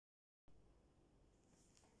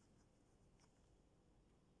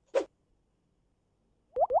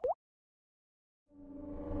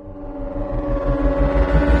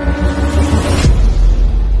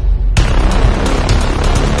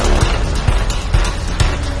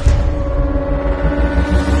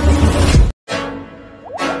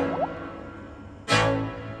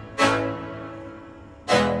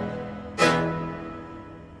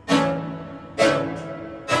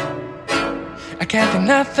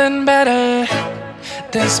nothing better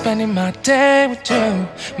than spending my day with you.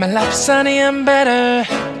 My life is sunny and better,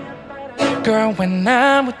 girl, when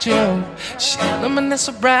I'm with you. She luminous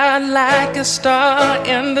so bright like a star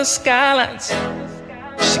in the skylines.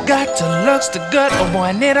 She got the looks, the good, oh boy,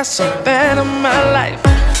 I need her so bad in my life.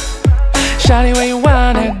 Shawty, where you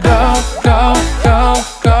wanna go, go, go,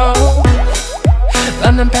 go?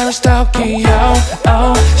 London, Paris, Tokyo,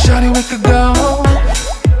 oh, shawty, we could go.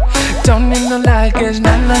 Don't need no luggage,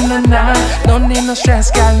 nah, nah, nah, nah. Don't need no stress,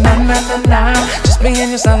 got nah, nah, nah, nah. Just me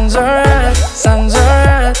and you sounds alright,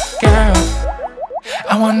 girl.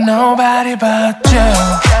 I want nobody but you.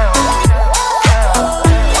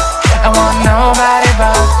 I want nobody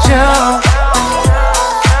but you.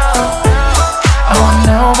 I want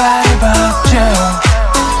nobody but you.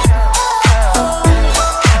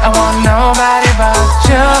 I want nobody but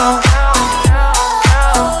you.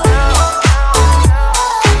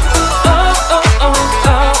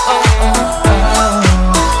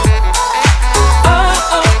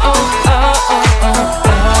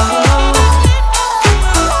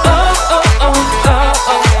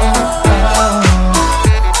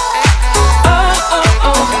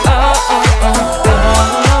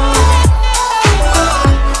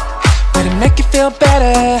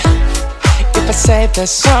 Better if I say the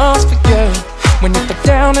songs for you when you feel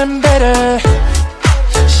down and bitter.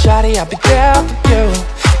 Shawty, I'll be there for you.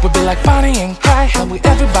 We'll be like Bonnie and Clyde, how we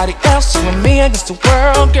everybody else, you and me against the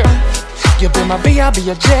world, girl. You'll be my B, I'll be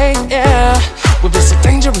your J, yeah. We'll be so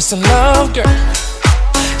dangerous in love, girl.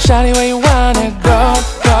 Shawty, where you wanna go,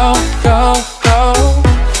 go, go, go?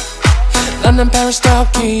 London, Paris,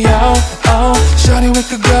 Tokyo, oh, shawty, we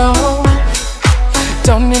could go.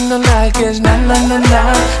 Don't need no luggage, nah, nah, nah,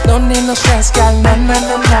 nah. Don't need no stress, got nah, nah,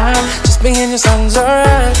 nah, nah. Just me and you sounds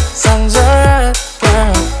alright,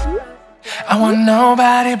 girl. I want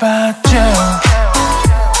nobody but you.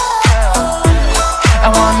 I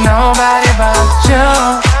want nobody but you.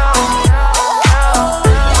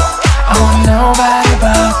 I want nobody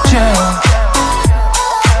but you.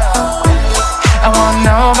 I want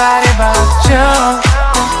nobody but you.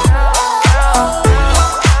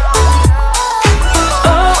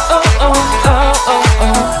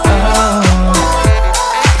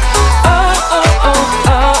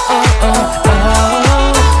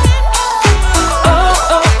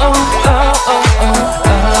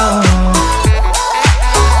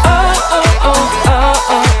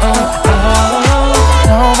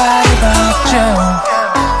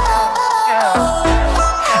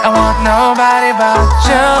 Nobody but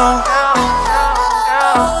you.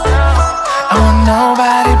 I want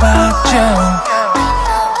nobody but you.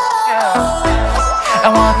 I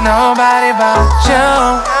want nobody but you.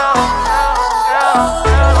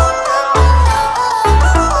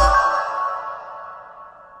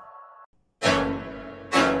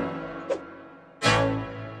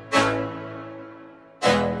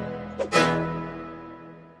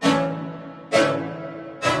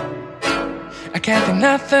 I can't think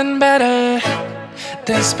nothing better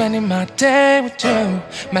than spending my day with you.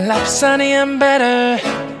 My life is sunny and better,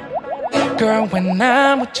 girl, when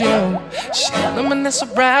I'm with you. She luminous so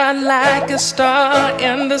bright like a star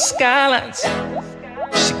in the skylines.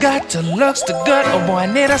 She got the looks, the good, oh boy, I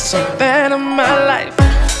need her so bad in my life.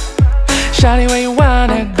 Shawty, where you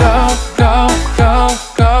wanna go, go, go,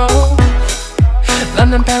 go?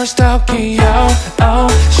 London, Paris, Tokyo, oh,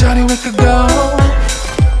 shawty, we could go.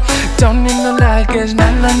 Don't need no luggage, nah,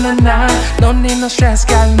 nah, nah, nah. Don't need no stress,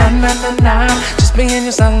 got nah, nah, nah, nah. Just me and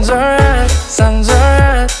you sounds alright,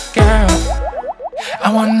 girl.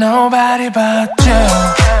 I want nobody but you.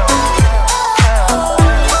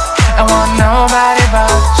 I want nobody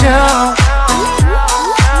but you.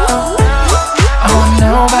 I want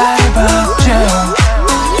nobody but you.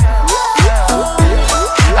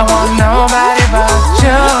 I want nobody but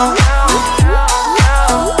you.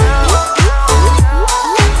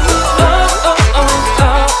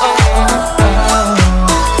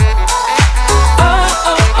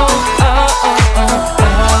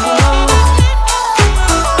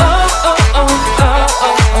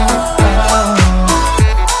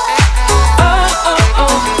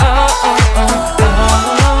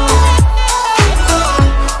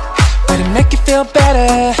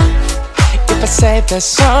 Better if I save the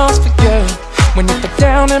songs for you when you feel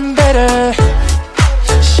down and bitter.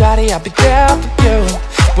 Shawty, I'll be there for you.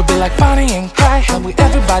 We'll be like Bonnie and Clyde, how we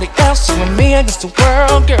everybody else, you and me against the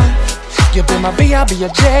world, girl. You'll be my B, I'll be your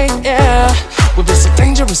J, yeah. We'll be so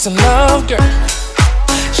dangerous in love, girl.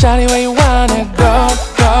 Shawty, where you wanna go,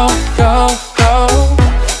 go, go, go?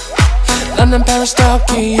 London, Paris,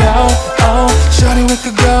 Tokyo, oh, shawty, we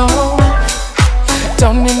could go.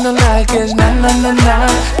 Don't need no luggage, nah, nah, nah, nah.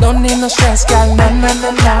 Don't need no stress, got nah, nah, nah,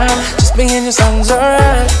 nah. Just me and your songs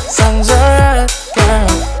alright, girl.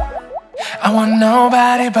 I want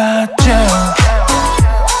nobody but you.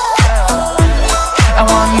 I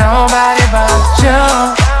want nobody but you.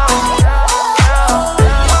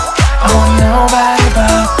 I want nobody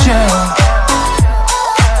but you.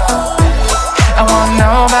 I want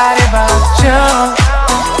nobody but you.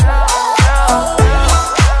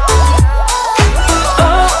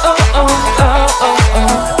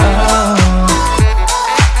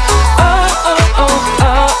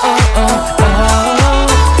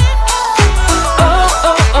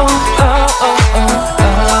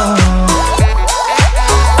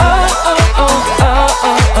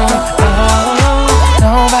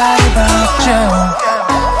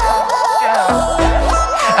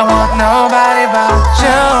 Nobody but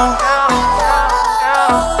you.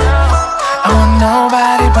 I want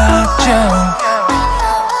nobody but you.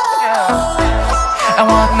 I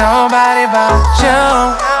want nobody but you.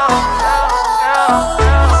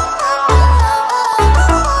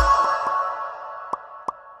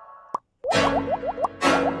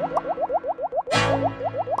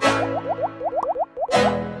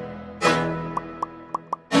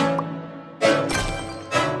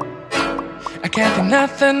 I can't think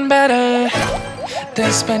nothing better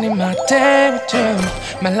than spending my day with you.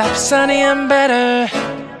 My life is sunny and better,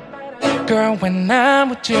 girl, when I'm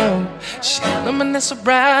with you. She illuminates so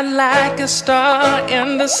bright like a star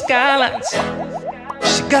in the skylines.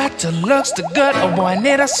 She got the looks, the good, oh boy, I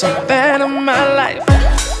need her so bad in my life.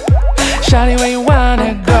 Shawty, where you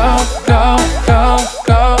wanna go, go, go,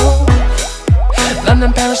 go?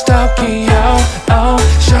 London, Paris, Tokyo, oh,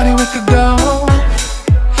 shawty, we could go.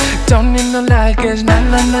 Don't need no luggage, nah,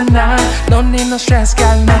 nah, nah, nah. Don't need no stress,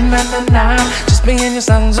 got nah, nah, nah, nah. Just me and your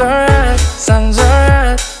songs alright,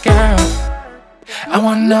 girl. I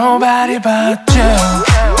want nobody but you.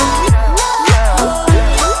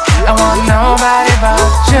 I want nobody but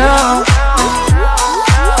you.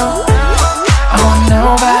 I want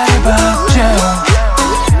nobody but you.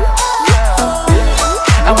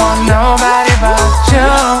 I want nobody but you.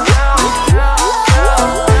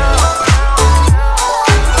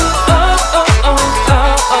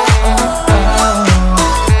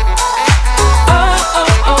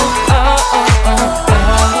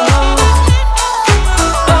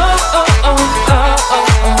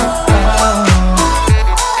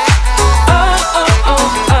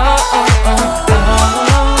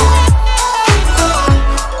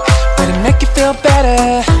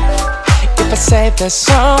 Better if I save the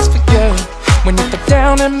songs for you when you feel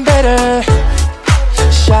down and bitter.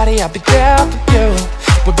 Shawty, I'll be there for you.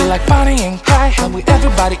 We'll be like Bonnie and Clyde, how we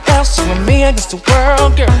everybody else, you and me against the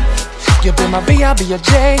world, girl. You'll be my B, I'll be your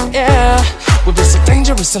J, yeah. We'll be so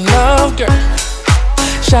dangerous in love, girl.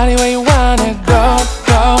 Shawty, where you wanna go,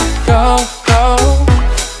 go, go, go?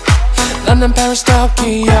 London, Paris,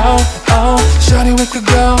 Tokyo, oh, shawty, we could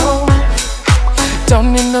go.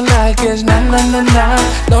 Don't need no luggage, nah, nah, nah, nah.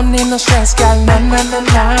 Don't need no stress, got nah, nah, nah,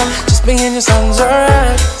 nah. Just me and your songs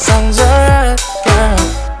alright, girl.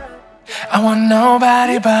 I want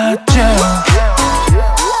nobody but you.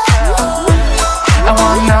 I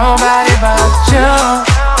want nobody but you.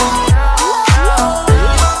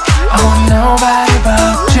 I want nobody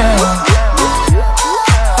but you.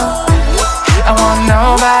 I want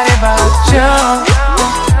nobody but you.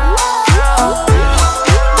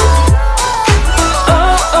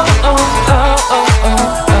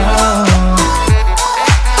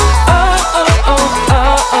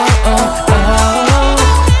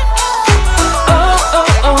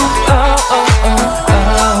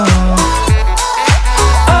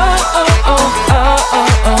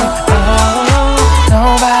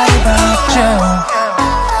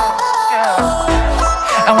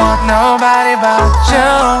 Nobody but you.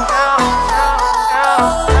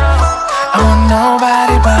 I want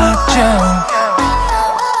nobody but you.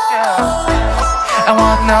 I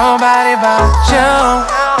want nobody but you.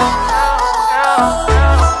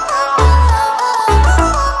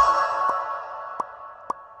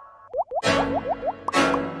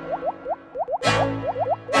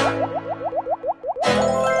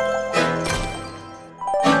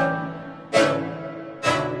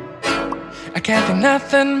 I can't think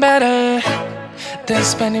nothing better than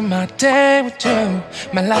spending my day with you.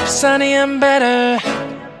 My life is sunny and better,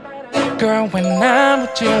 girl, when I'm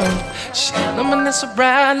with you. She illuminates so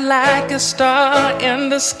bright like a star in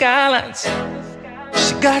the skylines.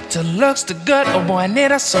 She got the looks, the good, oh boy, I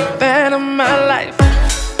need her so bad in my life.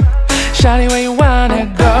 Shawty, where you wanna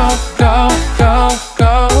go, go, go,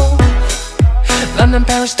 go? London,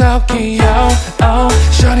 Paris, Tokyo, oh,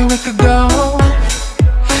 shawty, we could go.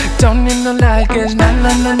 Don't need no luggage, nah,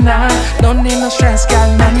 nah, nah, nah. Don't need no stress, girl,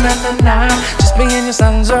 nah, nah, nah, nah. Just me and your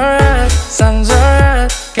sounds alright,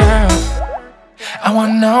 girl. I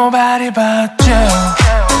want nobody but you.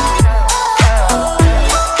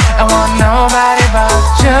 I want nobody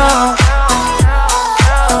but you.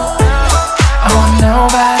 I want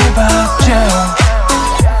nobody but you.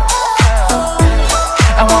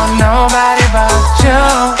 I want nobody but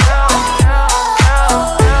you.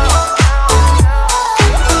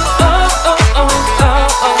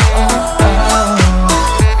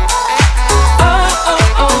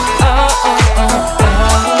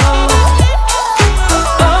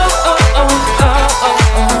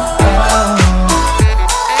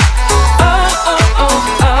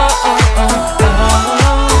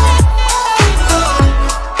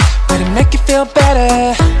 Feel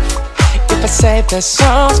better if I save the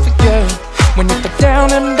songs for you when you feel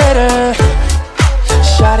down and bitter.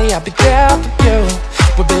 Shawty, I'll be there for you.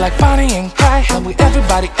 We'll be like Bonnie and Clyde, hell with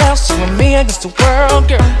everybody else, you and me against the world,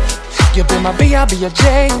 girl. You'll be my B, I'll be your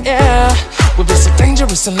J, yeah. We'll be so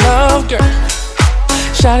dangerous in love, girl.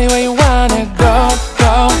 Shawty, where you wanna go,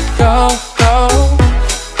 go, go, go?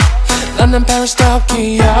 London, Paris,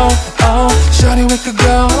 Tokyo, oh. Shawty, we could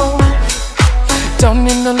go. Don't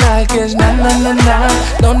need no luggage, nah, nah, nah, nah.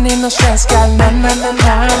 Don't need no stress, girl, nah, nah, nah,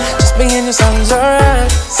 nah. Just me and your sounds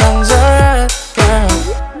alright, girl.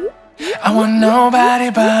 I want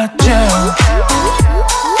nobody but you.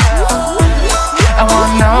 I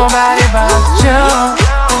want nobody but you.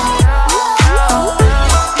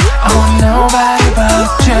 I want nobody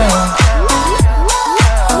but you.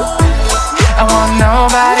 I want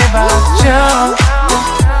nobody but you.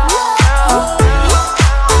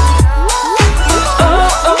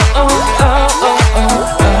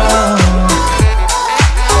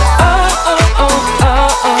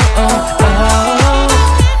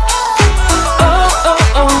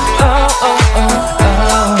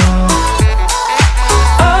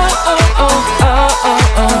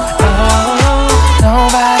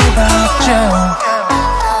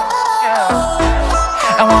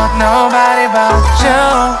 Nobody but you.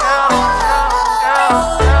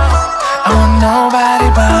 I want nobody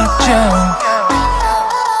but you.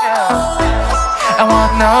 I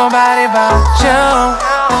want nobody but you.